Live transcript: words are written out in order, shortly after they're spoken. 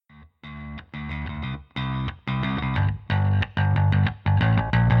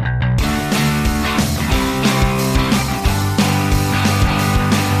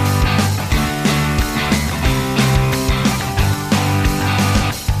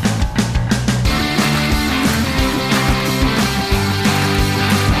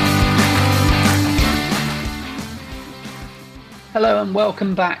Hello and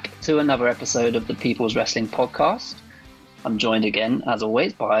welcome back to another episode of the People's Wrestling Podcast. I'm joined again, as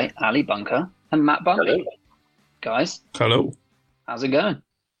always, by Ali Bunker and Matt Bundy. Hello. Guys. Hello. How's it going?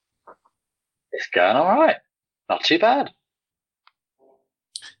 It's going all right. Not too bad.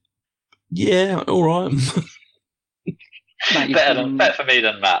 Yeah, all right. Matt, better for me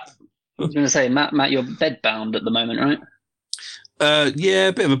than Matt. I was going to say, Matt, you're bedbound at the moment, right? Yeah,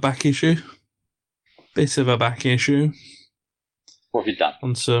 a bit of a back issue. What have you done?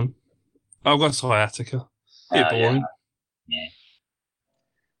 On some, I've got sciatica. Bit boring. Yeah.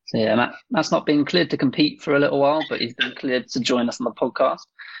 So yeah, Matt's not been cleared to compete for a little while, but he's been cleared to join us on the podcast.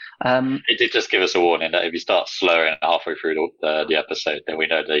 He did just give us a warning that if he starts slurring halfway through the episode, then we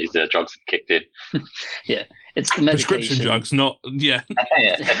know that his drugs have kicked in. Yeah, it's the medication. Prescription drugs, not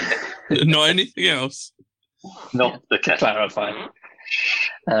not anything else. Not the to clarify.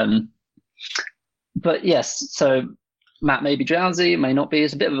 But yes, so Matt may be drowsy, may not be.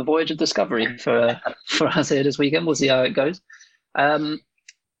 It's a bit of a voyage of discovery for us here this weekend. We'll see how it goes.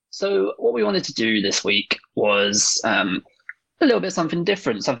 So what we wanted to do this week was a little bit something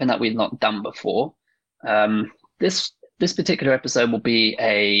different, something that we've not done before. This particular episode will be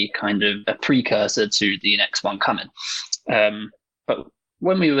a kind of a precursor to the next one coming. But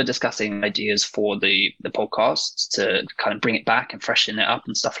when we were discussing ideas for the podcast to kind of bring it back and freshen it up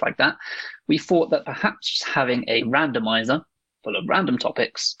and stuff like that, we thought that perhaps having a randomizer full of random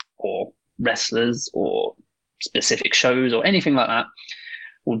topics or wrestlers or specific shows or anything like that,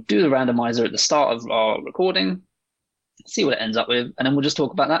 we'll do the randomizer at the start of our recording, see what it ends up with, and then we'll just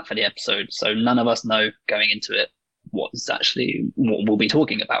talk about that for the episode. So none of us know going into it what we'll be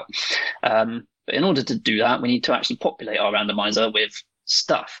talking about. But in order to do that, we need to actually populate our randomizer with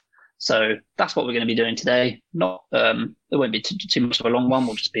stuff. So that's what we're going to be doing today. Not it won't be too much of a long one.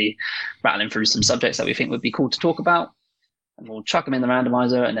 We'll just be rattling through some subjects that we think would be cool to talk about, and we'll chuck them in the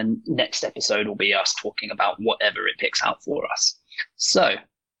randomizer, and then next episode will be us talking about whatever it picks out for us. So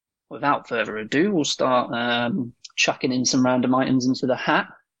without further ado, we'll start chucking in some random items into the hat.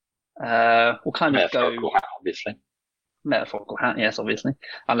 We'll kind of Metaphorical hat, obviously. Metaphorical hat, yes, obviously.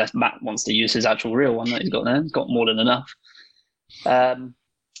 Unless Matt wants to use his actual real one that he's got there. He's got more than enough.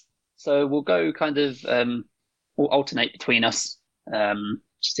 So we'll go kind of, we'll alternate between us,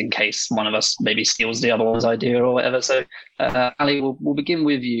 just in case one of us maybe steals the other one's idea or whatever. So, Ali, we'll begin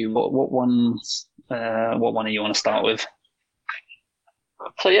with you. What one do you want to start with?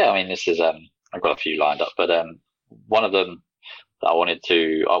 So yeah, I mean, this is I've got a few lined up, but one of them that I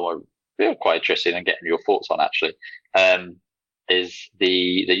was quite interested in getting your thoughts on actually, is the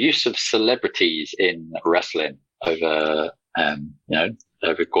use of celebrities in wrestling over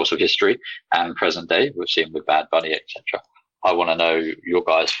over the course of history and present day. We've seen with Bad Bunny, etc. I want to know your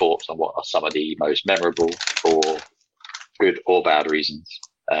guys' thoughts on what are some of the most memorable, for good or bad reasons,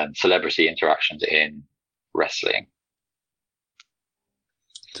 celebrity interactions in wrestling.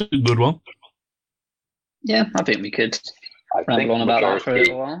 It's a good one. Yeah, I think we could ramble on about that for a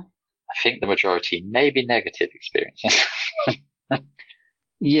little while. I think the majority may be negative experiences.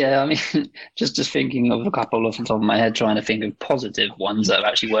 Yeah, I mean, just thinking of a couple off the top of my head, trying to think of positive ones that have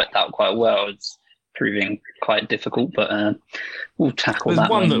actually worked out quite well. It's proving quite difficult, but we'll tackle that. There's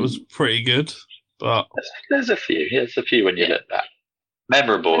one that was pretty good, but there's a few. There's a few when you look back.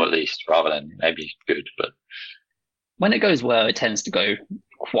 Memorable, at least, rather than maybe good. But when it goes well, it tends to go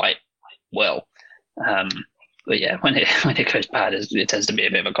quite well. But yeah, when it goes bad, it tends to be a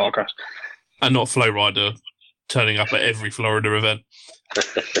bit of a car crash. And not Flow Rider turning up at every Florida event.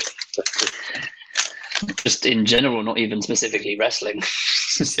 Just in general, not even specifically wrestling.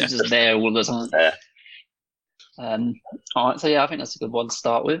 Just there all the time. Yeah. All right, so yeah, I think that's a good one to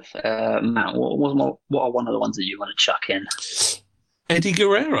start with. Matt, what are one of the ones that you want to chuck in? Eddie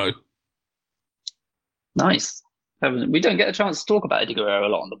Guerrero. Nice. We don't get a chance to talk about Eddie Guerrero a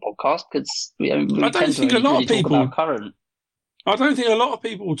lot on the podcast because we don't really tend to talk about current. I don't think a lot of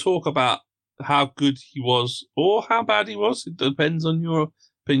people talk about how good he was or how bad he was. It depends on your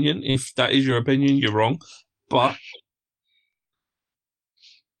opinion. If that is your opinion, you're wrong. But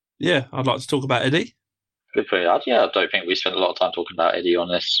yeah, I'd like to talk about Eddie. Good for you. Yeah, I don't think we spent a lot of time talking about Eddie on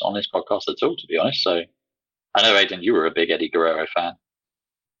this podcast at all, to be honest. So I know, Aidan, you were a big Eddie Guerrero fan.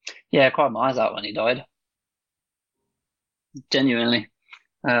 Yeah, I cried my eyes out when he died. Genuinely.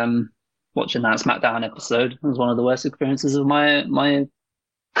 Watching that SmackDown episode was one of the worst experiences of my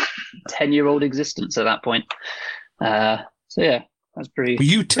 10-year-old existence at that point. So yeah, that's pretty. Were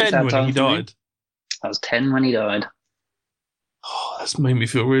you 10 when he died? I was 10 when he died. Oh, that's made me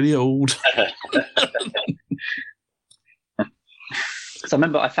feel really old. So I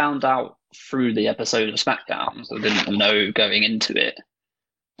remember I found out through the episode of SmackDown, so I didn't know going into it.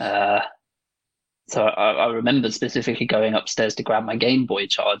 So I remember specifically going upstairs to grab my Game Boy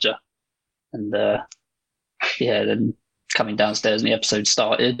charger, and then coming downstairs and the episode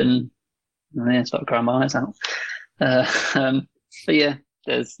started, and started crying my eyes out. But yeah,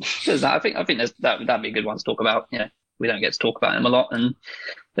 there's that. I think that'd be a good one to talk about. We don't get to talk about him a lot, and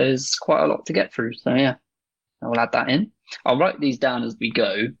there's quite a lot to get through. So yeah, I'll add that in. I'll write these down as we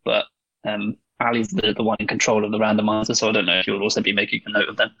go, but Ali's the one in control of the randomizer, so I don't know if you'll also be making a note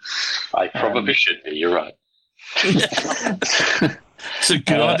of them. I probably should be. You're right. It's a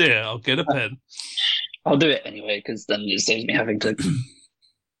good idea. I'll get a pen. I'll do it anyway, because then it saves me having to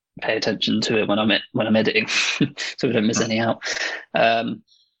pay attention to it when I'm editing, so we don't miss any out.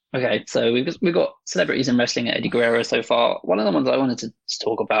 Okay, so we've got celebrities in wrestling at Eddie Guerrero so far. One of the ones I wanted to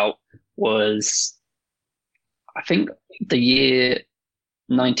talk about was, I think, the year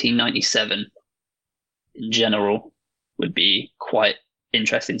 1997 in general would be quite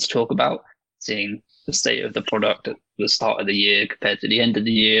interesting to talk about, seeing the state of the product at the start of the year compared to the end of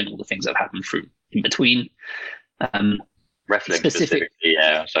the year and all the things that have happened through in between. Wrestling specifically,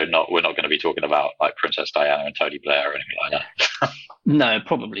 yeah. So we're not going to be talking about like Princess Diana and Tony Blair or anything like that. No,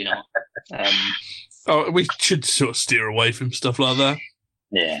 probably not. We should sort of steer away from stuff like that.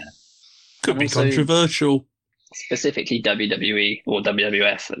 Yeah. Could be controversial. Specifically WWE or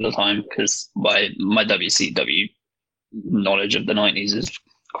WWF at the time, because my WCW knowledge of the 90s is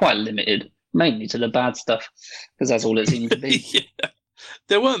quite limited, mainly to the bad stuff, because that's all it seemed to be. Yeah.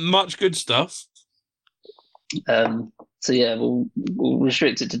 There weren't much good stuff. So yeah, we'll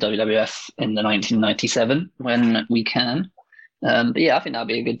restrict it to WWF in the 1997 when we can. But yeah, I think that'll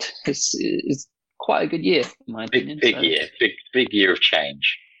be a good. It's quite a good year, in my opinion. Big year of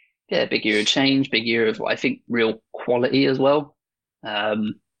change. Yeah, big year of change, big year of I think real quality as well.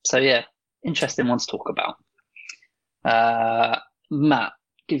 So yeah, interesting one to talk about. Matt,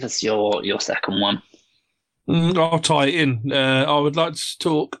 give us your second one. I'll tie it in. I would like to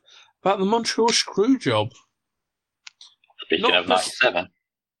talk about the Montreal Screwjob. Speaking of 97.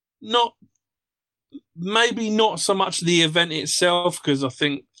 Maybe not so much the event itself, because I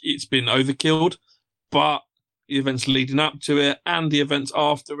think it's been overkilled, but the events leading up to it and the events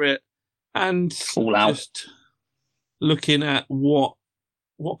after it, and all out. Just looking at what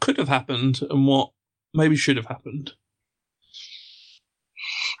could have happened and what maybe should have happened.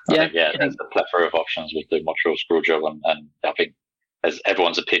 There's a plethora of options with the Montreal Screwjob, and I think as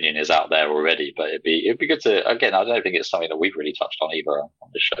everyone's opinion is out there already, but it'd be good to, again, I don't think it's something that we've really touched on either on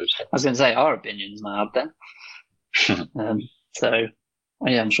this show. So. I was going to say our opinions now out there. So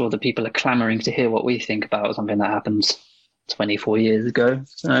yeah, I'm sure the people are clamoring to hear what we think about something that happened 24 years ago.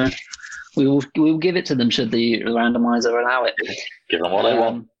 So we will give it to them should the randomizer allow it. Give them what they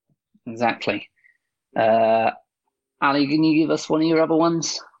want. Exactly. Ali, can you give us one of your other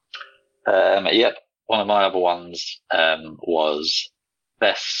ones? Yep. One of my other ones was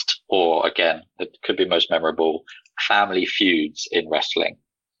best, or again, it could be most memorable, family feuds in wrestling.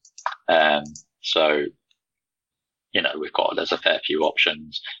 So, there's a fair few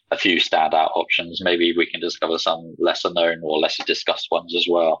options, a few standout options. Maybe we can discover some lesser known or lesser discussed ones as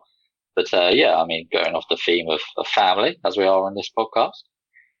well. But going off the theme of family, as we are on this podcast,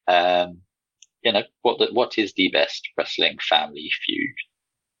 what is the best wrestling family feud?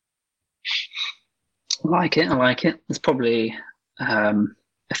 I like it. There's probably a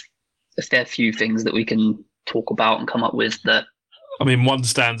fair few things that we can talk about and come up with that. I mean, one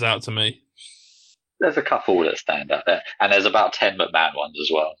stands out to me. There's a couple that stand out there, and there's about 10 McMahon ones as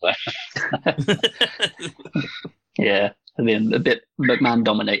well. So. Yeah, I mean, a bit McMahon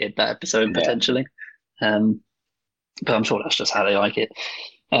dominated that episode potentially, but I'm sure that's just how they like it.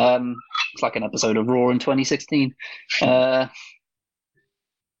 It's like an episode of Raw in 2016.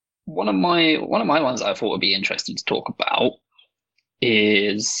 One of my ones I thought would be interesting to talk about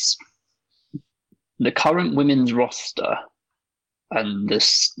is the current women's roster and the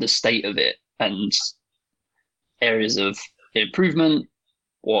state of it and areas of improvement,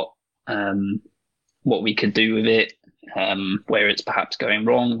 what we could do with it, where it's perhaps going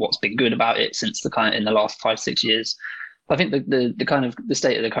wrong, what's been good about it since in the last 5-6 years. I think the kind of the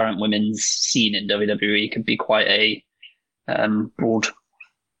state of the current women's scene in WWE could be quite a broad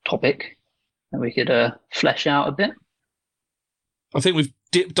topic that we could flesh out a bit. I think we've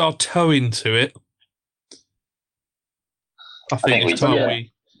dipped our toe into it. I think it's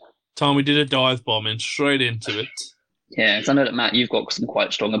time we did a dive bombing straight into it. Yeah, because I know that Matt, you've got some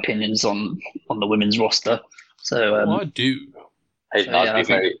quite strong opinions on the women's roster. So I do. I'd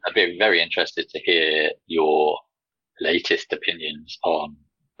be very interested to hear your latest opinions on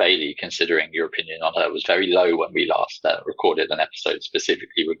Bayley, considering your opinion on her was very low when we last recorded an episode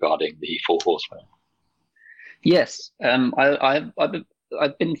specifically regarding the Four Horsemen. Yes, I've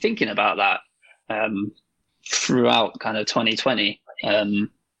been thinking about that throughout kind of 2020, and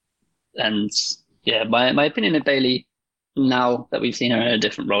yeah, my opinion of Bayley now that we've seen her in a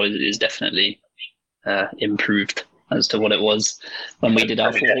different role is definitely improved as to what it was when we did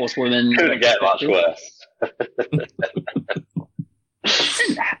our Four Horsewomen. Couldn't get much worse.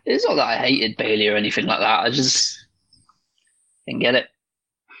 It's not that I hated Bayley or anything like that. I just didn't get it.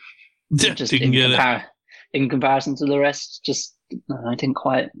 Just didn't get it. In comparison to the rest, just I didn't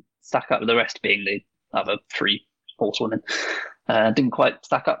quite stack up with the rest being the other three horsewomen. Didn't quite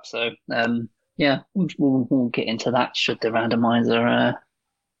stack up. So yeah, we'll get into that should the randomizer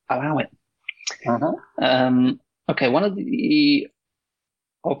allow it. Okay,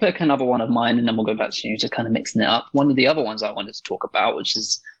 I'll pick another one of mine and then we'll go back to you, just kind of mixing it up. One of the other ones I wanted to talk about, which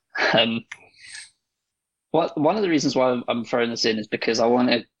is one of the reasons why I'm throwing this in is because I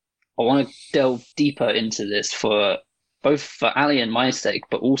want to delve deeper into this for both for Ali and my sake,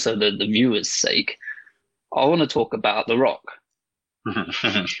 but also the viewers' sake. I want to talk about The Rock.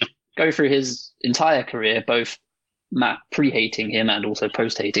 Go through his entire career, both Matt pre-hating him and also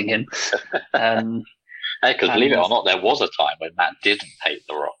post-hating him. Hey, because believe it or not, there was a time when Matt didn't hate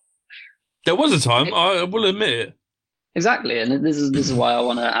The Rock. There was a time, I will admit it. Exactly, and this is why I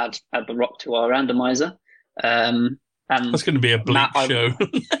want to add The Rock to our randomizer. And that's going to be a bleak Matt, show.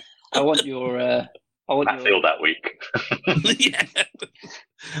 I want your. Matt feel that week. Yeah.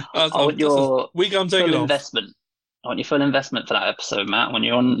 I want your week I'm taking full off. investment. I want your full investment for that episode, Matt. When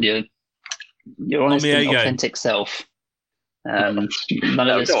you're on your honest and authentic self. None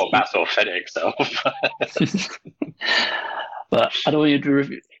of this. Matt's authentic self. But I don't want you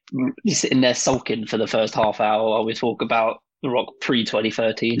to be sitting there sulking for the first half hour while we talk about The Rock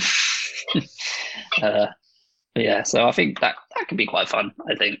pre-2013. Yeah, so I think that could be quite fun,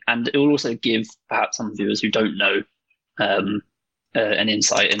 I think. And it will also give perhaps some viewers who don't know an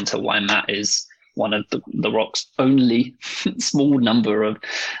insight into why Matt is one of the Rock's only small number of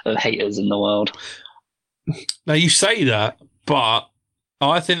haters in the world. Now, you say that, but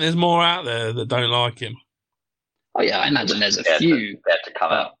I think there's more out there that don't like him. Oh, yeah, I imagine there's a few. To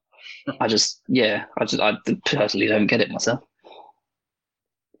come out. I personally don't get it myself.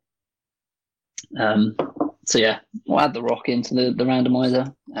 So yeah, we'll add The Rock into the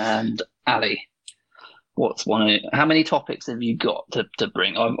randomizer. And Ali, how many topics have you got to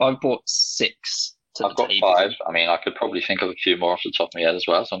bring? I've brought 6. I've got 5. I mean, I could probably think of a few more off the top of my head as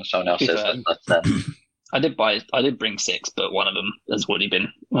well, as long as someone else says that. I did bring 6, but one of them has already been.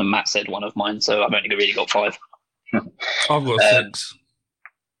 Matt said one of mine, so I've only really got 5. I've got 6.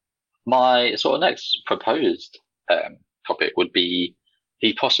 My sort of next proposed topic would be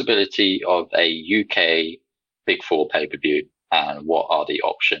the possibility of a UK Big Four pay-per-view, and what are the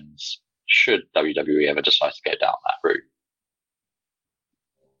options should WWE ever decide to go down that route.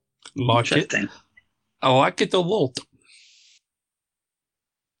 Like it. I like it a lot.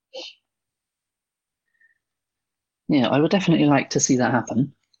 Yeah, I would definitely like to see that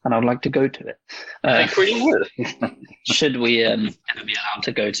happen, and I would like to go to it. I think we would. Should we ever be allowed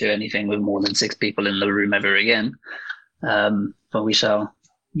to go to anything with more than 6 people in the room ever again? But we shall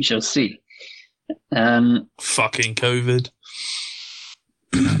see. Fucking COVID.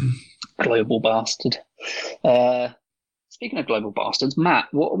 Global bastard. Speaking of global bastards, Matt,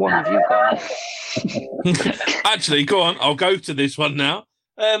 what one have you got? Actually, go on. I'll go to this one now.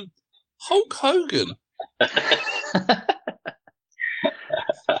 Hulk Hogan.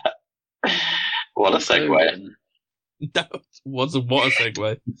 What a segue. That was what a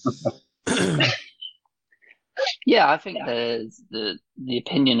segue. Yeah, I think there's the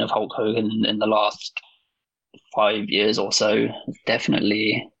opinion of Hulk Hogan in the last 5 years or so has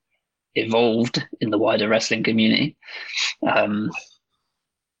definitely evolved in the wider wrestling community. I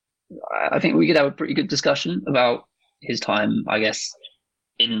think we could have a pretty good discussion about his time, I guess,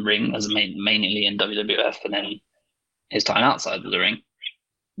 in ring as mainly in WWF, and then his time outside of the ring,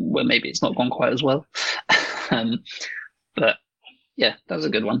 where maybe it's not gone quite as well. But yeah, that was a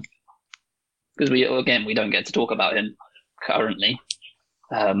good one. Because we don't get to talk about him currently.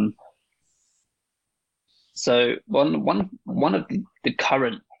 So one of the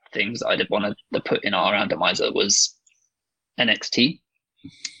current things I did want to put in our randomizer was NXT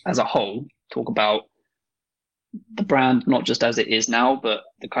as a whole. Talk about the brand, not just as it is now, but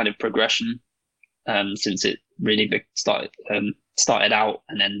the kind of progression since it really started out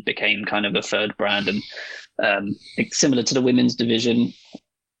and then became kind of a third brand, and similar to the women's division,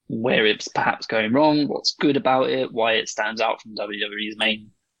 where it's perhaps going wrong, what's good about it, why it stands out from WWE's main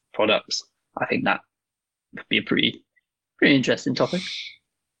products. I think that would be a pretty interesting topic.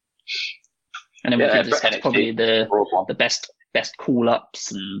 And then we could discuss probably the best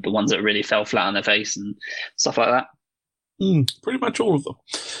call-ups and the ones that really fell flat on their face and stuff like that. Pretty much all of them.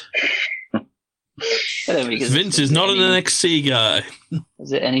 Vince is not an NXT guy.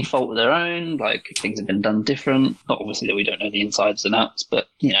 Is it any fault of their own? Like, things have been done different. Not obviously that we don't know the insides and outs, but,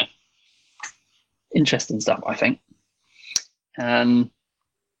 interesting stuff, I think. Matt,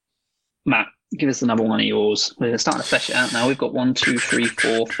 give us another one of yours. We're starting to flesh it out now. We've got 1, 2, 3,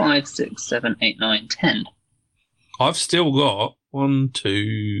 4, 5, 6, 7, 8, 9, 10. I've still got 1,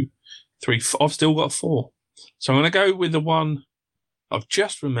 2, 3, I've still got 4. So I'm going to go with the one I've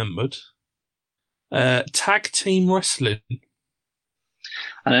just remembered. Tag team wrestling.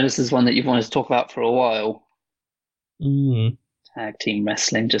 I know this is one that you've wanted to talk about for a while. Mm. Tag team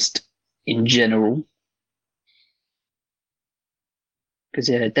wrestling, just in general. Because,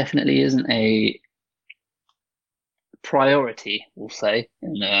 it definitely isn't a priority, we'll say,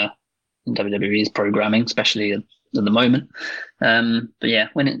 in WWE's programming, especially at the moment. But yeah,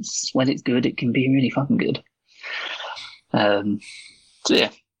 when it's good, it can be really fucking good. So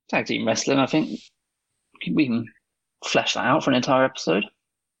yeah, tag team wrestling, I think we can flesh that out for an entire episode.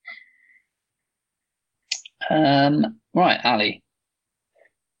 Right, Ali,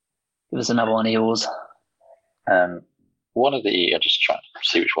 give us another one of yours. I'm just trying to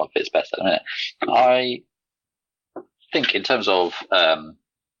see which one fits best at the minute. I think in terms of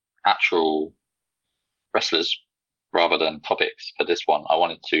actual wrestlers rather than topics for this one, I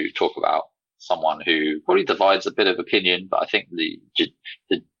wanted to talk about someone who probably divides a bit of opinion, but I think the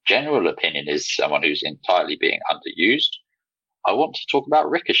general opinion is someone who's entirely being underused. I want to talk about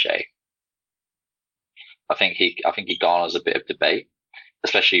Ricochet. I think he garners a bit of debate,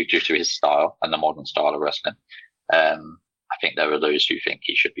 especially due to his style and the modern style of wrestling. I think there are those who think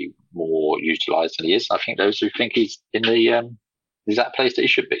he should be more utilized than he is. I think those who think he's in the exact place that he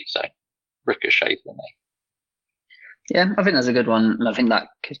should be. So Ricochet for me. Yeah, I think that's a good one. And I think that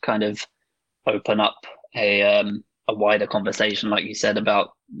could kind of open up a wider conversation, like you said,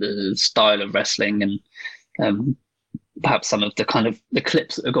 about the style of wrestling and perhaps some of the kind of the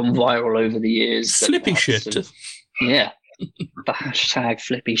clips that have gone viral over the years. Flippy shit. The hashtag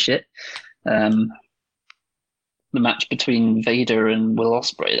flippy shit. The match between Vader and Will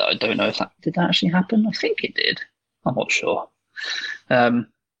Ospreay, I don't know if did that actually happen. I think it did. I'm not sure. But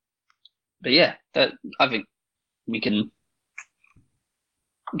yeah, I think we can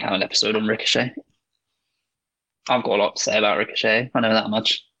have an episode on Ricochet. I've got a lot to say about Ricochet. I know that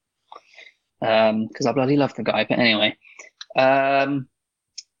much. Because I bloody love the guy. But anyway,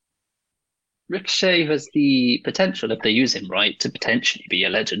 Ricochet has the potential, if they use him right, to potentially be a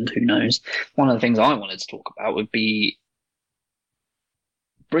legend. Who knows? One of the things I wanted to talk about would be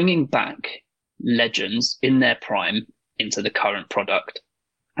bringing back legends in their prime into the current product,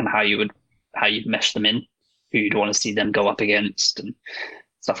 and how you'd mesh them in, who you'd want to see them go up against, and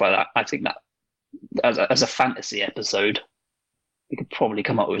stuff like that. I think that as a fantasy episode, we could probably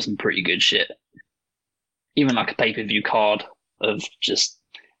come up with some pretty good shit. Even like a pay-per-view card of just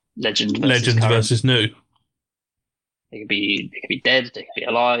legends versus new. They could be dead, they could be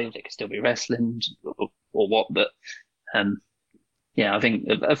alive, they could still be wrestling or what, but yeah, I think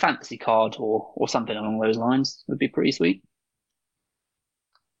a fantasy card or something along those lines would be pretty sweet.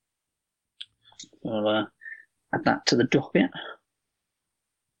 I'll add that to the docket.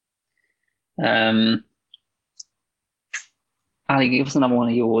 Ali, give us another one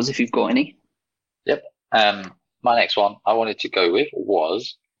of yours if you've got any. Yep. My next one I wanted to go with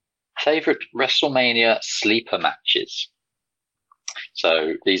was favorite WrestleMania sleeper matches.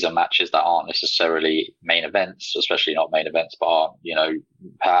 So these are matches that aren't necessarily main events, especially not main events, but are,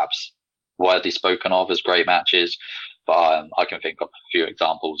 perhaps widely spoken of as great matches. But I can think of a few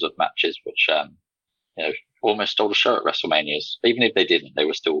examples of matches which, almost stole the show at WrestleManias. Even if they didn't, they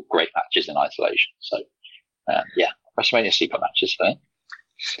were still great matches in isolation. So, WrestleMania sleeper matches for me.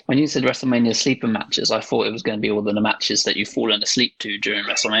 When you said WrestleMania sleeper matches, I thought it was going to be all the matches that you've fallen asleep to during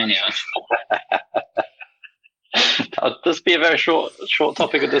WrestleMania. That'll just be a very short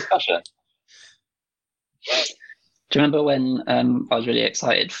topic of discussion. Do you remember when I was really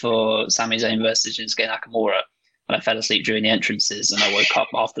excited for Sami Zayn versus Shinsuke Nakamura, and I fell asleep during the entrances and I woke up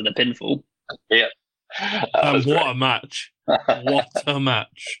after the pinfall? Yeah. What a match. What a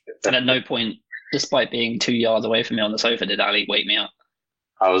match. And at no point, despite being 2 yards away from me on the sofa, did Ali wake me up.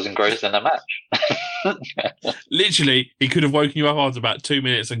 I was engrossed in the match. Literally, he could have woken you up after about 2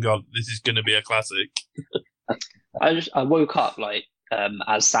 minutes and gone, this is going to be a classic. I woke up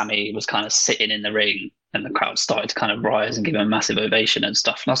as Sammy was kind of sitting in the ring and the crowd started to kind of rise and give him a massive ovation and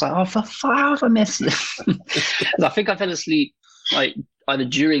stuff. And I was like, oh, for fuck, how have I missed this? I think I fell asleep like either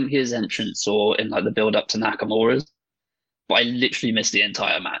during his entrance or in like the build up to Nakamura's. But I literally missed the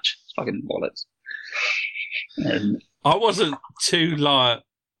entire match. It's fucking bollocks. I wasn't too like,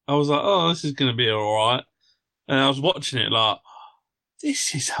 I was like, oh, this is going to be all right. And I was watching it like,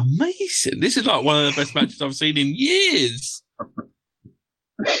 this is amazing. This is like one of the best matches I've seen in years.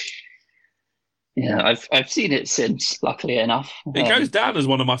 Yeah, I've seen it since, luckily enough. It goes down as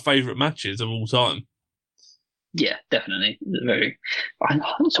one of my favourite matches of all time. Yeah, definitely. I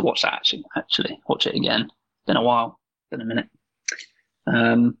need to watch that actually. Watch it again. Been a while. Been a minute.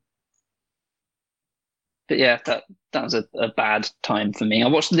 But yeah, that was a bad time for me. I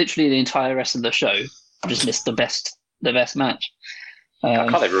watched literally the entire rest of the show. I just missed the best match. I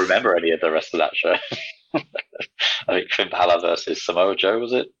can't even remember any of the rest of that show. I think Finn Balor versus Samoa Joe,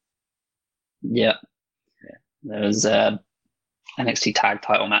 was it? Yeah. There was NXT tag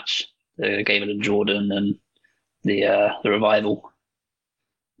title match. They gave it to Jordan and the Revival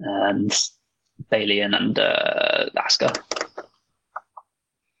and Bailey and Asuka.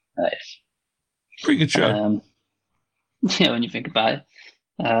 Nice. Pretty good show. Yeah, when you think about it.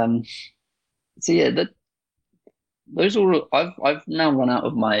 So yeah, those are. I've now run out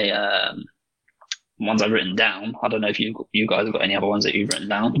of my ones I've written down. I don't know if you guys have got any other ones that you've written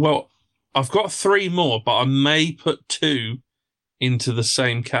down. Well, I've got 3 more, but I may put 2 into the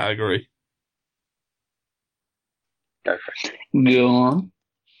same category. Go for it. Go on.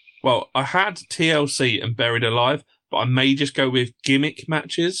 Well, I had TLC and Buried Alive, but I may just go with gimmick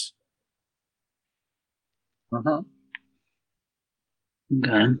matches. Uh-huh.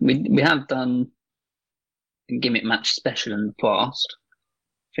 Okay. We have done a gimmick match special in the past.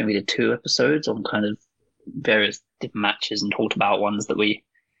 I think we did 2 episodes on kind of various different matches and talked about ones that we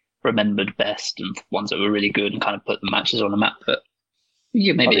remembered best and ones that were really good and kind of put the matches on the map. But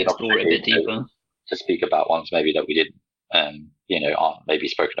yeah, maybe explore it a bit deeper. To speak about ones maybe that we didn't, aren't maybe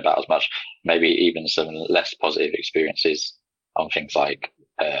spoken about as much. Maybe even some less positive experiences on things like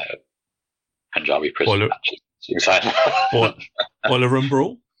Punjabi prison matches. Boiler Room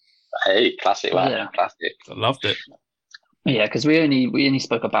Brawl. Hey, classic, man. Yeah. Classic. I loved it. Yeah, because we only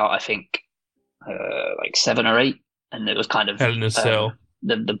spoke about I think like 7 or 8, and it was kind of Hell in a Cell.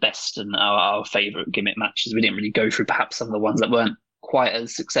 The best and our favourite gimmick matches. We didn't really go through perhaps some of the ones that weren't quite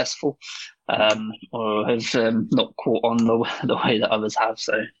as successful or have not caught on the way that others have.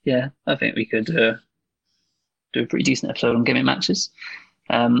 So yeah, I think we could do a pretty decent episode on gimmick matches.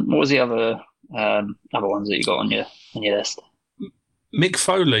 What was the other ones that you got on your list? Mick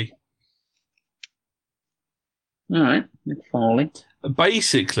Foley. All right, Mick Foley.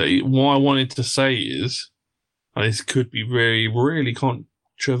 Basically, what I wanted to say is, and this could be really, really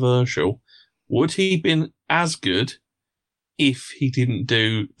controversial, would he been as good if he didn't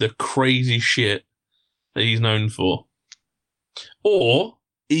do the crazy shit that he's known for? Or,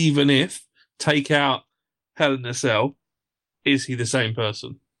 even if, take out Hell in a Cell, is he the same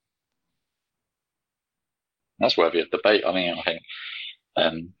person? That's worthy of debate. I mean, I think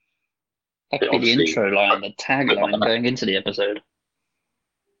that could be the intro line, the tagline going into the episode.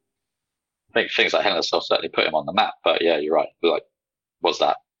 I think things like Hell in a Cell certainly put him on the map, but yeah, you're right. Like,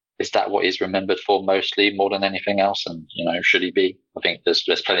 is that what he's remembered for mostly, more than anything else? And should he be? I think there's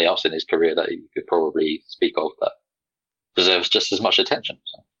plenty else in his career that he could probably speak of that deserves just as much attention.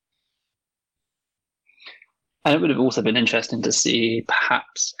 So. And it would have also been interesting to see,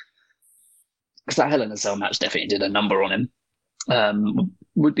 perhaps, because that Hell in a Cell match definitely did a number on him.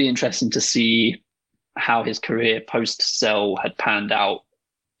 Would be interesting to see how his career post-Cell had panned out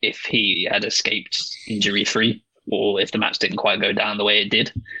if he had escaped injury-free, or if the match didn't quite go down the way it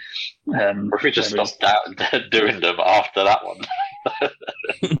did. Or if we just stopped doing them after that one.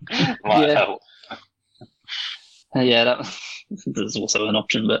 Might help. Yeah, that's also an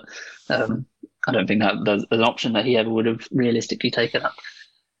option, but I don't think that there's an option that he ever would have realistically taken up.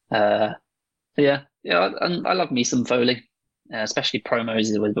 Yeah, and I love me some Foley, especially promos.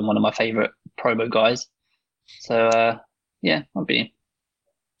 He's always been one of my favourite promo guys. So, yeah, I'll be...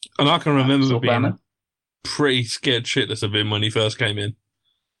 And I can remember being pretty scared shitless of him when he first came in.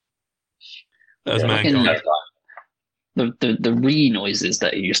 As Mankind. The re noises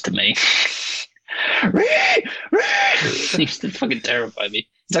that he used to make. He used to fucking terrify me.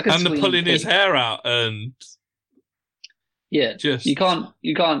 Like and the pulling his hair out and yeah, just you can't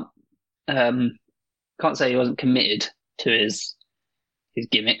say he wasn't committed to his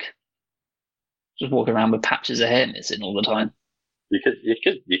gimmick. Just walking around with patches of hair missing all the time.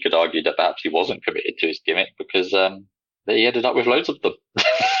 You could argue that perhaps he wasn't committed to his gimmick because he ended up with loads of them.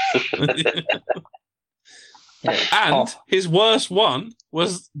 Yeah. And his worst one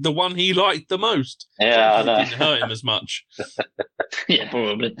was the one he liked the most. Yeah, I know. It didn't hurt him as much. Yeah,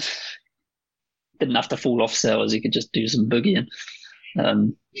 probably. Didn't have to fall off cells. He could just do some boogieing,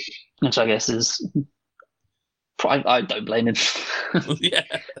 which I guess is. I don't blame him. Yeah.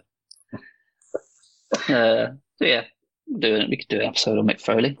 So yeah, we could do an episode on Mick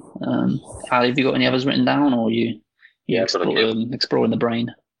Foley. Ali, have you got any others written down, or you exploring the brain?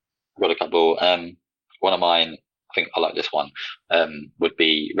 I've got a couple. One of mine, I think I like this one, would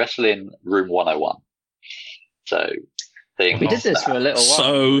be Wrestling Room 101. So, we did this for a little while.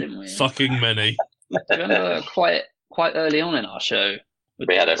 So didn't we? fucking many. Remember quite early on in our show.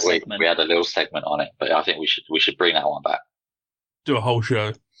 We had a little segment on it, but I think we should bring that one back. Do a whole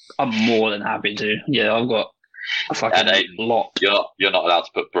show. I'm more than happy to. Yeah, I've got a fucking lot. You're not allowed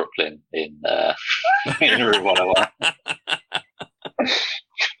to put Brooklyn in Room 101.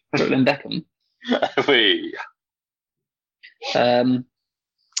 Brooklyn Beckham. I've written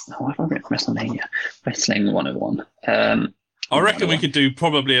WrestleMania. Wrestling 101. I reckon we could do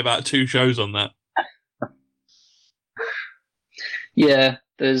probably about 2 shows on that. Yeah,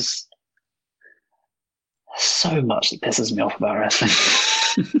 there's so much that pisses me off about wrestling.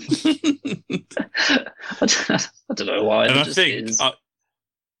 I don't know why. And I think,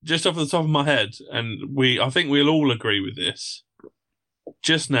 just off the top of my head, and I think we'll all agree with this.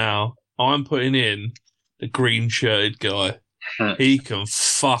 Just now, I'm putting in the green shirted guy. He can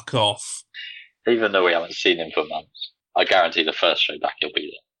fuck off. Even though we haven't seen him for months, I guarantee the first show back he'll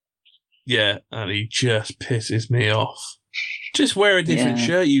be there. Yeah, and he just pisses me off. Just wear a different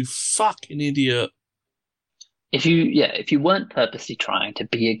shirt, you fucking idiot. If you weren't purposely trying to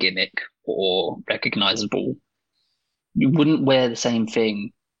be a gimmick or recognizable, you wouldn't wear the same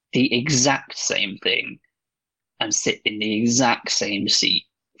thing, the exact same thing, and sit in the exact same seat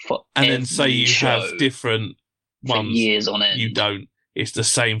for and then say you have different ones. For years on end. You don't. It's the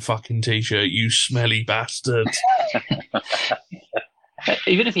same fucking t-shirt, you smelly bastard.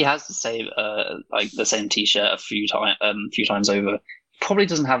 Even if he has the same the same t-shirt a few times over, probably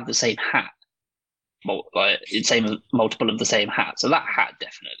doesn't have the same hat. Same multiple of the same hat. So that hat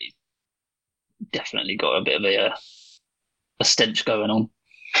definitely got a bit of a stench going on.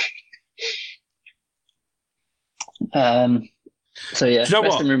 So yeah, do you know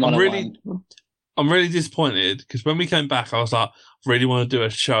what? I'm really disappointed because when we came back, I was like, I really want to do a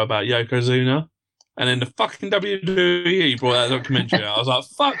show about Yokozuna. And then the fucking WWE brought that documentary out. I was like,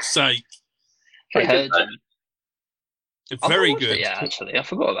 fuck's sake. I heard you. It's very good. Yeah, actually, I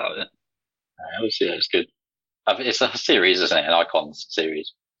forgot about it. It's good. It's a series, isn't it? An Icons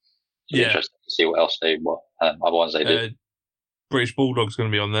series. It's interesting to see what else other ones they do. British Bulldog's going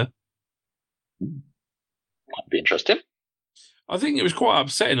to be on there. Might be interesting. I think it was quite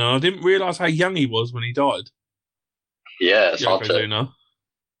upsetting, and I didn't realise how young he was when he died. Yeah, it's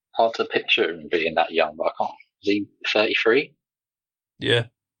hard to picture him being that young, but I can't. Is he 33? Yeah.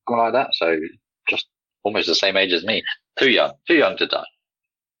 Something like that. So just almost the same age as me. Too young to die.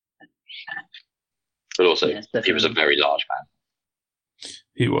 But also, he was a very large man.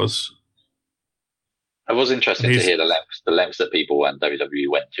 He was. It was interesting to hear the lengths that people and WWE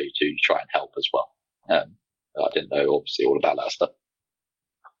went to try and help as well. I didn't know, obviously, all about that stuff.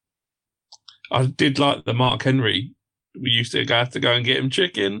 I did like the Mark Henry. We used to have to go and get him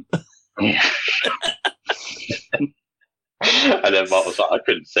chicken. Yeah. And then Mark was like, I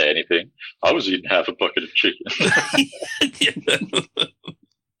couldn't say anything. I was eating half a bucket of chicken.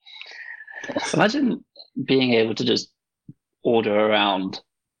 Imagine being able to just order around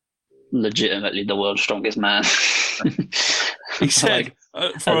legitimately the world's strongest man. He said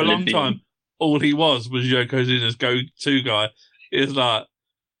for a long time, all he was Yokozuna's go-to guy. It's like,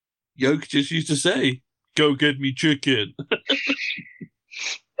 Yoke just used to say, go get me chicken.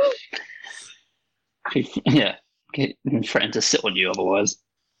 Yeah. Threatened to sit on you otherwise.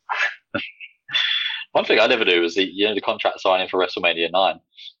 One thing I never knew was the contract signing for WrestleMania 9.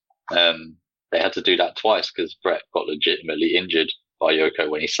 They had to do that twice because Brett got legitimately injured by Yoko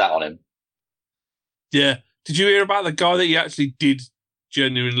when he sat on him. Yeah. Did you hear about the guy that he actually did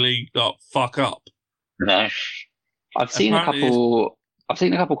genuinely fuck up? No. I've seen a couple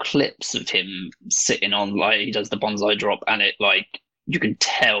clips of him sitting on, he does the bonsai drop, and it you can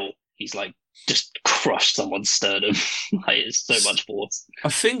tell he's just crushed someone's sternum. It's so much force. I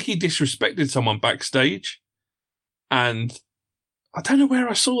think he disrespected someone backstage, and I don't know where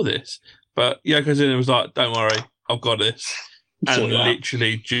I saw this, but Yokozuna was like, "Don't worry, I've got this," and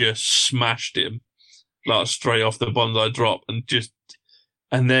literally just smashed him straight off the bonsai drop,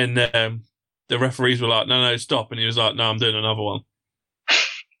 and then the referees were like, "No, stop," and he was like, "No, I'm doing another one."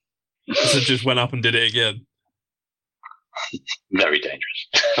 So just went up and did it again. Very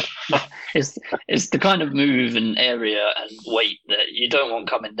dangerous. It's the kind of move and area and weight that you don't want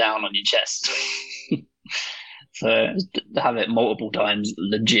coming down on your chest. So to have it multiple times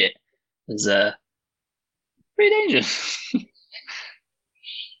legit is pretty dangerous.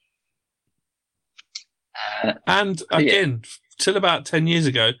 And again, till about 10 years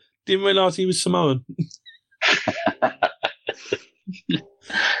ago, didn't realise he was Samoan.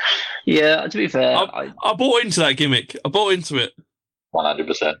 Yeah, to be fair, I bought into that gimmick. I bought into it.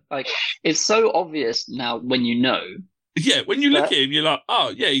 100%. like it's so obvious now when you know. Yeah, when you look at him, you're like,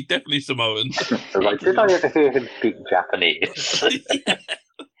 oh, yeah, he's definitely Samoan. Like, did I ever hear him speak Japanese? Yeah.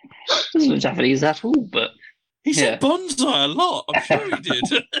 Doesn't look Japanese at all, but He said bonsai a lot. I'm sure he did.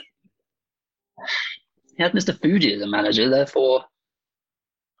 he had Mr. Fuji as a manager, therefore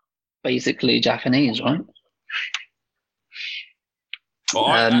basically Japanese, right? Well,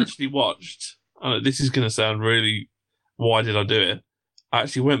 I actually watched. This is going to sound really. Why did I do it? I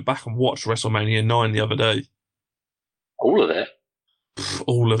actually went back and watched WrestleMania 9 the other day. All of it?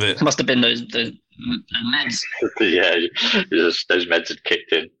 All of it. It must have been those meds. Yeah, those meds had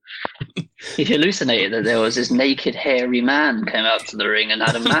kicked in. He hallucinated that there was this naked, hairy man came out to the ring and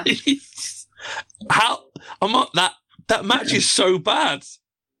had a match. How? I'm not that. That match is so bad.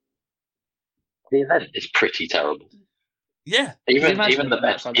 The event is pretty terrible. Yeah, even the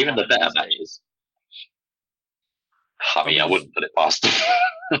better matches. I mean, I wouldn't put it past them.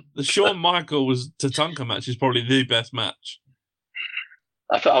 The Shawn Michaels Tatanka match is probably the best match.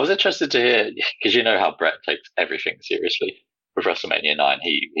 I was interested to hear, because you know how Brett takes everything seriously. With WrestleMania 9,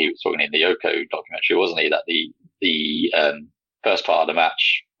 he was talking in the Yoko documentary, wasn't he, that the first part of the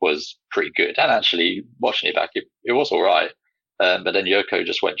match was pretty good. And actually, watching it back, it was all right. But then Yoko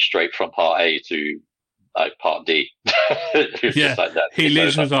just went straight from part A to like part D. Yeah, like that. He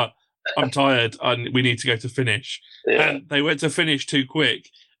literally was like, I'm tired and we need to go to finish. Yeah. And they went to finish too quick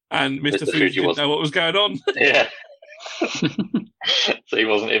and Mr. Fuji didn't know what was going on. Yeah. So he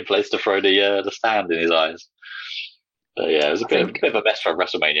wasn't in place to throw the stand in his eyes. But yeah, it was a bit of a mess for a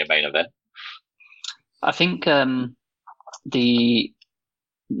WrestleMania main event. I think the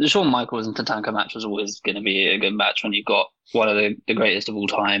Shawn Michaels and Tatanka match was always going to be a good match when you've got one of the greatest of all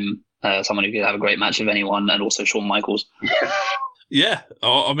time, someone who could have a great match with anyone, and also Shawn Michaels. Yeah,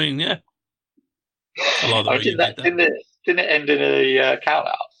 I mean, yeah. I like the way you did that. Didn't it end in a count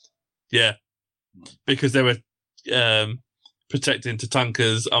out? Yeah, because they were protecting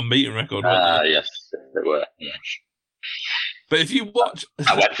Tatanka's unbeaten record. Yes, they were. Yeah. But if you watch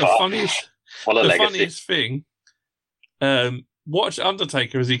the funniest thing, watch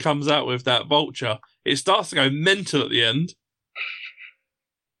Undertaker as he comes out with that vulture. It starts to go mental at the end.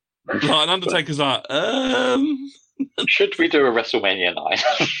 Like, and Undertaker's like, Should we do a WrestleMania 9?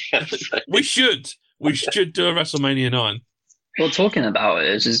 We should. We should do a WrestleMania 9. Well, talking about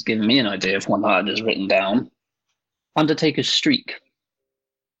it has just given me an idea of one that I just written down. Undertaker's streak.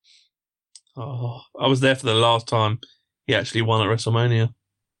 Oh, I was there for the last time he actually won at WrestleMania.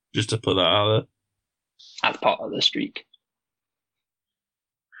 Just to put that out there. That's part of the streak.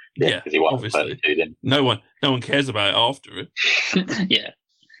 Yeah, he won obviously. No one cares about it after it. Yeah,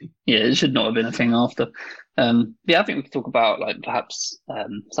 it should not have been a thing after. Yeah, I think we could talk about like perhaps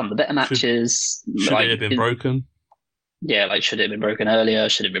some of the better matches. Should it have been broken? Yeah, like should it have been broken earlier?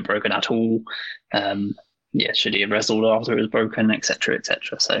 Should it have been broken at all? Yeah, should he have wrestled after it was broken, etc.,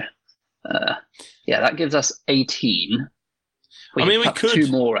 etc. So, yeah, that gives us 18. We could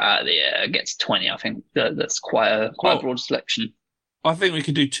 2 more out of the air, gets 20. I think that's quite a broad selection. I think we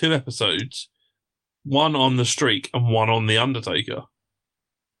could do 2 episodes, one on the streak and one on the Undertaker.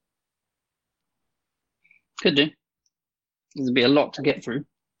 Could do. There'd be a lot to get through.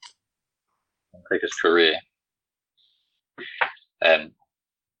 Undertaker's career.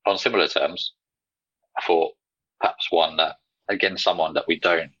 On similar terms, I thought perhaps one that, again, someone that we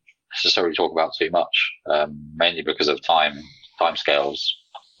don't necessarily talk about too much, mainly because of time scales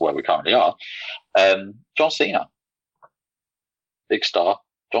where we currently are. John Cena. Big star.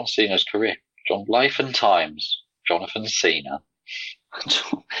 John Cena's career. Life and Times. Jonathan Cena.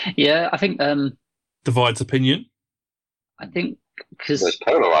 Yeah, I think... divides opinion. I think because... Most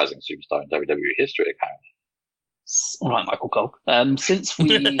polarizing superstar in WWE history, apparently. All right, Michael Cole.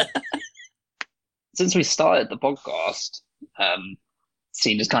 Since we started the podcast,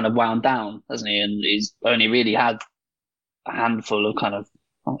 Cena's kind of wound down, hasn't he? And he's only really had a handful of kind of,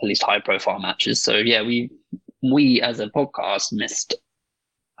 at least high-profile matches. So yeah, we as a podcast missed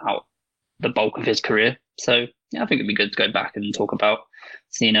out the bulk of his career. So yeah, I think it'd be good to go back and talk about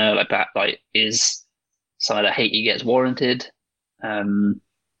Cena. Like that, like is some of the hate he gets warranted? I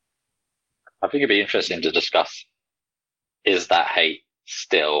think it'd be interesting to discuss is that hate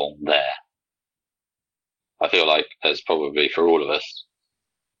still there? I feel like there's probably, for all of us,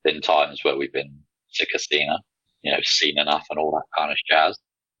 been times where we've been sick of Cena, seen enough and all that kind of jazz.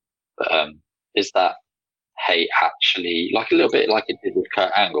 But is that hate actually, like a little bit like it did with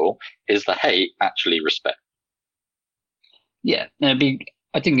Kurt Angle, is the hate actually respect? Yeah, I think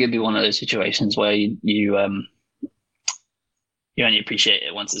it'd be one of those situations where you only appreciate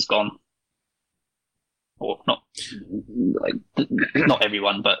it once it's gone, or not, like not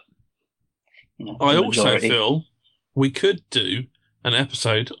everyone, but I also feel we could do an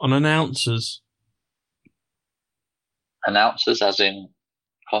episode on announcers. Announcers, as in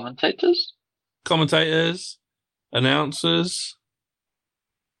commentators? Commentators, announcers,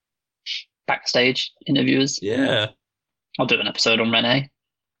 backstage interviewers. Yeah. I'll do an episode on Renee.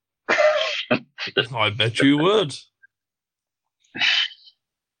 I bet you would.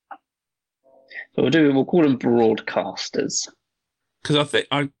 So we'll call them broadcasters. Because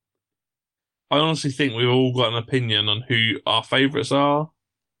I honestly think we've all got an opinion on who our favourites are.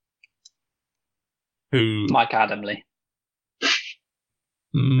 Mike Adamley.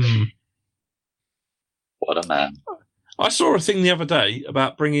 What a man. I saw a thing the other day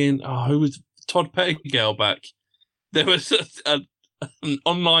about bringing, who was Todd Pettengill back? There was an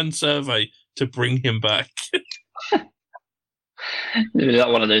online survey to bring him back. It's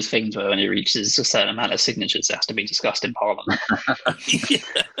like one of those things where when it reaches a certain amount of signatures, it has to be discussed in Parliament.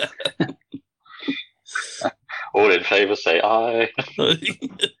 All in favour say aye.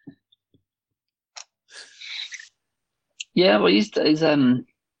 Yeah, well, he's done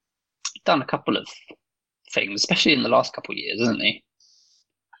a couple of things, especially in the last couple of years, hasn't he?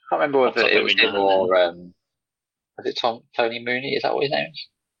 I can't remember whether it was him or was it Tony Mooney? Is that what his name is?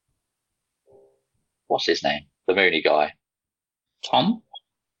 What's his name? The Mooney guy. Tom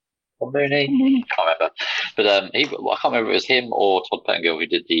Mooney? Can't remember. But I can't remember if it was him or Todd Pettengill who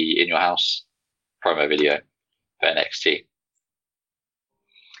did the In Your House promo video for NXT.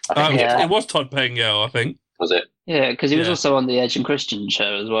 It was Todd Pettengill, I think. Was it? Yeah, because he was also on the Edge and Christian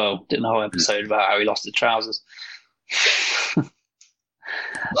show as well. Did a whole episode about how he lost his trousers.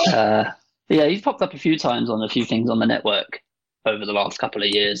 Yeah, he's popped up a few times on a few things on the network over the last couple of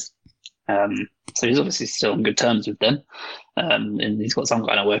years. So he's obviously still on good terms with them. And he's got some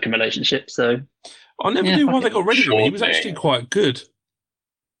kind of working relationship. So I never knew why they got rid of him. He was actually quite good.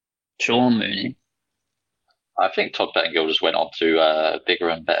 Sean Mooney. I think Todd Pettengill just went on to bigger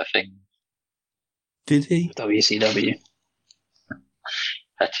and better things. Did he? WCW.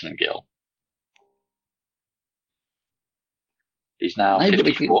 Pettengill. He's now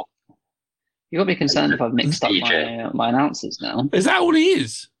 54. You've got to be concerned if I've mixed up my announcers now. Is that all he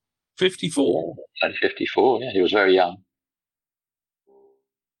is? 54? Yeah, 54, yeah. He was very young.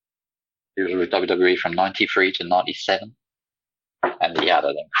 He was with WWE from 93 to 97. And he had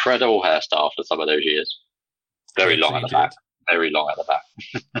an incredible hairstyle for some of those years. Very long at the back. Very long at the back.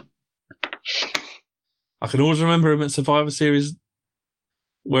 I can always remember him at Survivor Series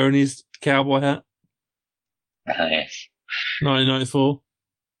wearing his cowboy hat. Yes. 1994.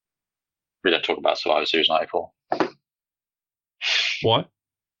 We don't talk about Survivor Series 94. Why? Is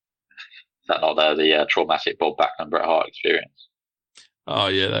that not the traumatic Bob Backlund Bret Hart experience? Oh,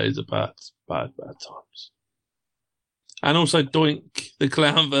 yeah, that is a bad times. And also Doink the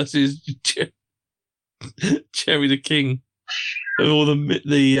Clown versus Cherry the King. All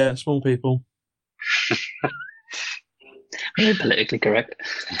the small people. Very politically correct.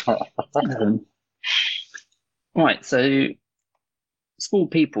 Right, so small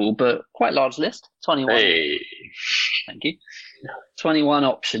people, but quite large list. 21. Hey. Thank you. 21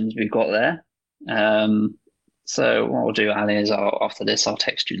 options we've got there. So what I'll do, Ali, is after this, I'll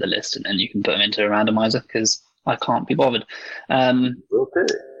text you the list and then you can put them into a randomizer because I can't be bothered.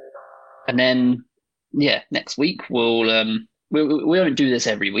 Okay. And then, next week we won't do this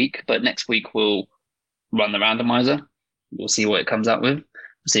every week, but next week we'll run the randomizer. We'll see what it comes out with.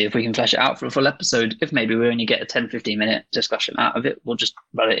 See if we can flesh it out for a full episode. If maybe we only get a 10-15 minute discussion out of it, we'll just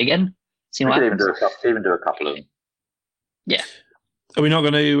run it again. See what happens. Even do a couple of them. Yeah. Are we not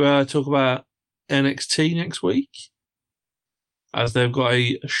going to talk about NXT next week? As they've got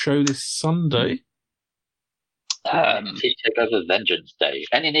a show this Sunday. NXT Takeover Vengeance Day.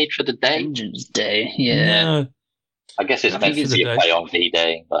 Any need for the day? Vengeance Day, yeah. No. I guess it's meant to be a play on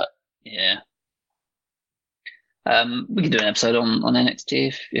V-Day, but... Yeah. We can do an episode on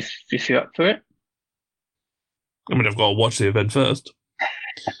NXT if you're up for it. I mean, I've got to watch the event first.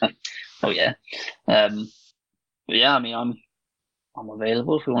 Oh yeah, but yeah. I mean, I'm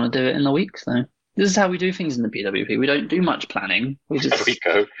available if we want to do it in the week. So This is how we do things in the PWP. We don't do much planning. We just we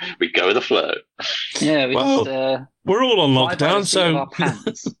go with the flow. yeah. We're all on fly by the lockdown, seat of so our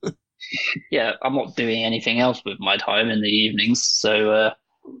pants. Yeah, I'm not doing anything else with my time in the evenings. So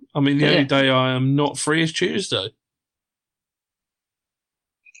I mean, the only yeah. day I am not free is Tuesday.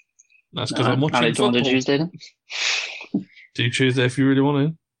 That's because I'm watching Ali, do you want to football. Tuesday then? Do Tuesday if you really want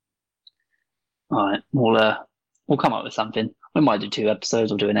to. All right, we'll come up with something. We might do 2 episodes.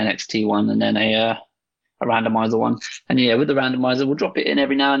 We'll do an NXT one and then a randomizer one. And yeah, with the randomizer, we'll drop it in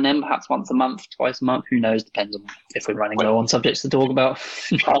every now and then, perhaps once a month, twice a month. Who knows? Depends on if we're running low on subjects to talk about.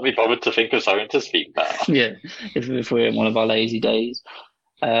 Can't be bothered to think of something to speak about. Yeah, if we're in one of our lazy days.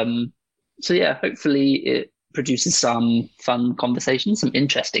 So yeah, hopefully it produces some fun conversations, some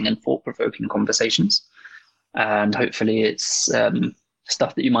interesting and thought-provoking conversations, and hopefully it's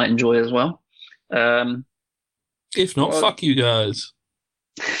stuff that you might enjoy as well. If not, fuck you guys.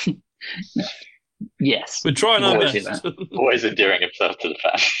 Yes, We're trying our Always do best. Always endearing himself to the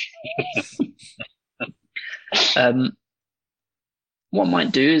fans. What I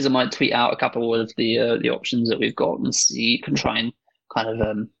might do is I might tweet out a couple of the options that we've got and can try and kind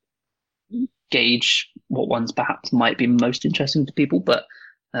of gauge what ones perhaps might be most interesting to people. But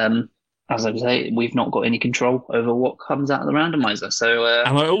as I say, we've not got any control over what comes out of the randomizer. So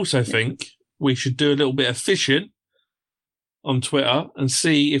And I also think we should do a little bit of fishing on Twitter and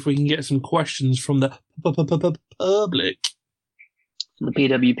see if we can get some questions from the public. the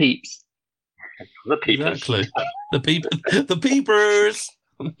PW peeps. The people. Exactly. The peepers.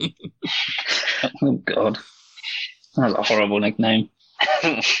 Oh God, that was a horrible nickname.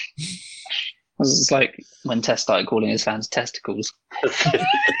 It's like when Tess started calling his fans testicles.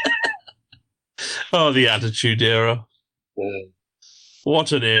 Oh, the Attitude Era.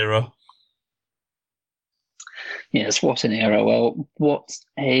 What an era. Yes, what an era. Well, what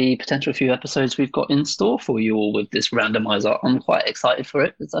a potential few episodes we've got in store for you all with this randomizer. I'm quite excited for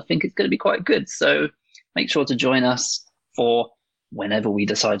it because I think it's going to be quite good. So make sure to join us for whenever we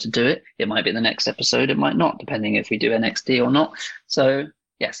decide to do it. It might be the next episode, it might not, depending if we do NXT or not. So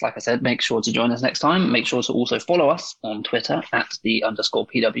yes, like I said, make sure to join us next time. Make sure to also follow us on Twitter at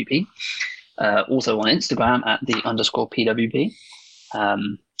 @the_PWP. Also on Instagram at @the_PWP.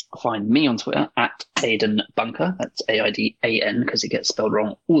 Find me on Twitter at Aidan Bunker. That's AIDAN because it gets spelled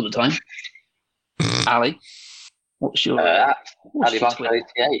wrong all the time. Ali, what's your Ali Bunker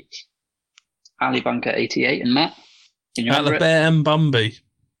 88? Ali Bunker 88 and Matt? Can you At the remember it? Bear M. Bumby.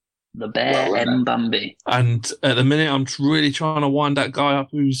 The Bear M. Bumby. And at the minute, I'm really trying to wind that guy up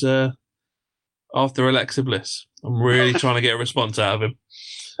who's after Alexa Bliss. I'm really trying to get a response out of him.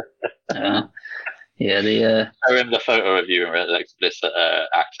 Yeah, I remember the photo of you and Alexa Bliss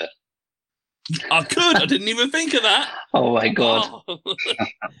actor. I could. I didn't even think of that. Oh my God. Oh.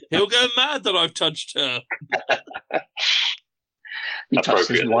 He'll go mad that I've touched her. He touched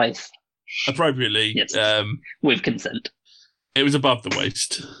his Appropriately. wife Appropriately. Yes. with consent. It was above the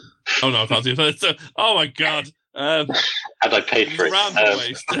waist. Oh, no, I can't do that. Oh, my God. Had I paid for it? Around the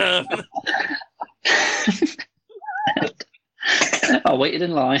waist. I waited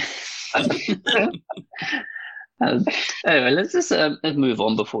in line. Anyway, let's just let's move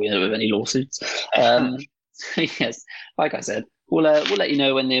on before we end up with any lawsuits. Yes, like I said, we'll let you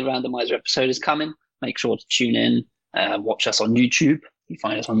know when the randomizer episode is coming. Make sure to tune in. Watch us on YouTube. You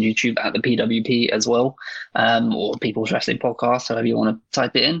find us on YouTube at the PWP as well, or People's Wrestling Podcast, however you want to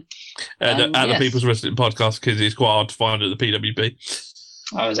type it in. The People's Wrestling Podcast, because it's quite hard to find at the PWP.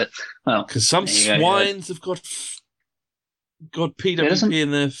 Oh, is it? Well, Because some there you go, swines have got PWP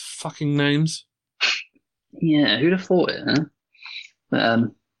in their fucking names. Yeah, who'd have thought it, huh?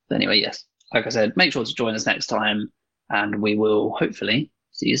 But anyway, yes. Like I said, make sure to join us next time, and we will hopefully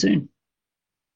see you soon.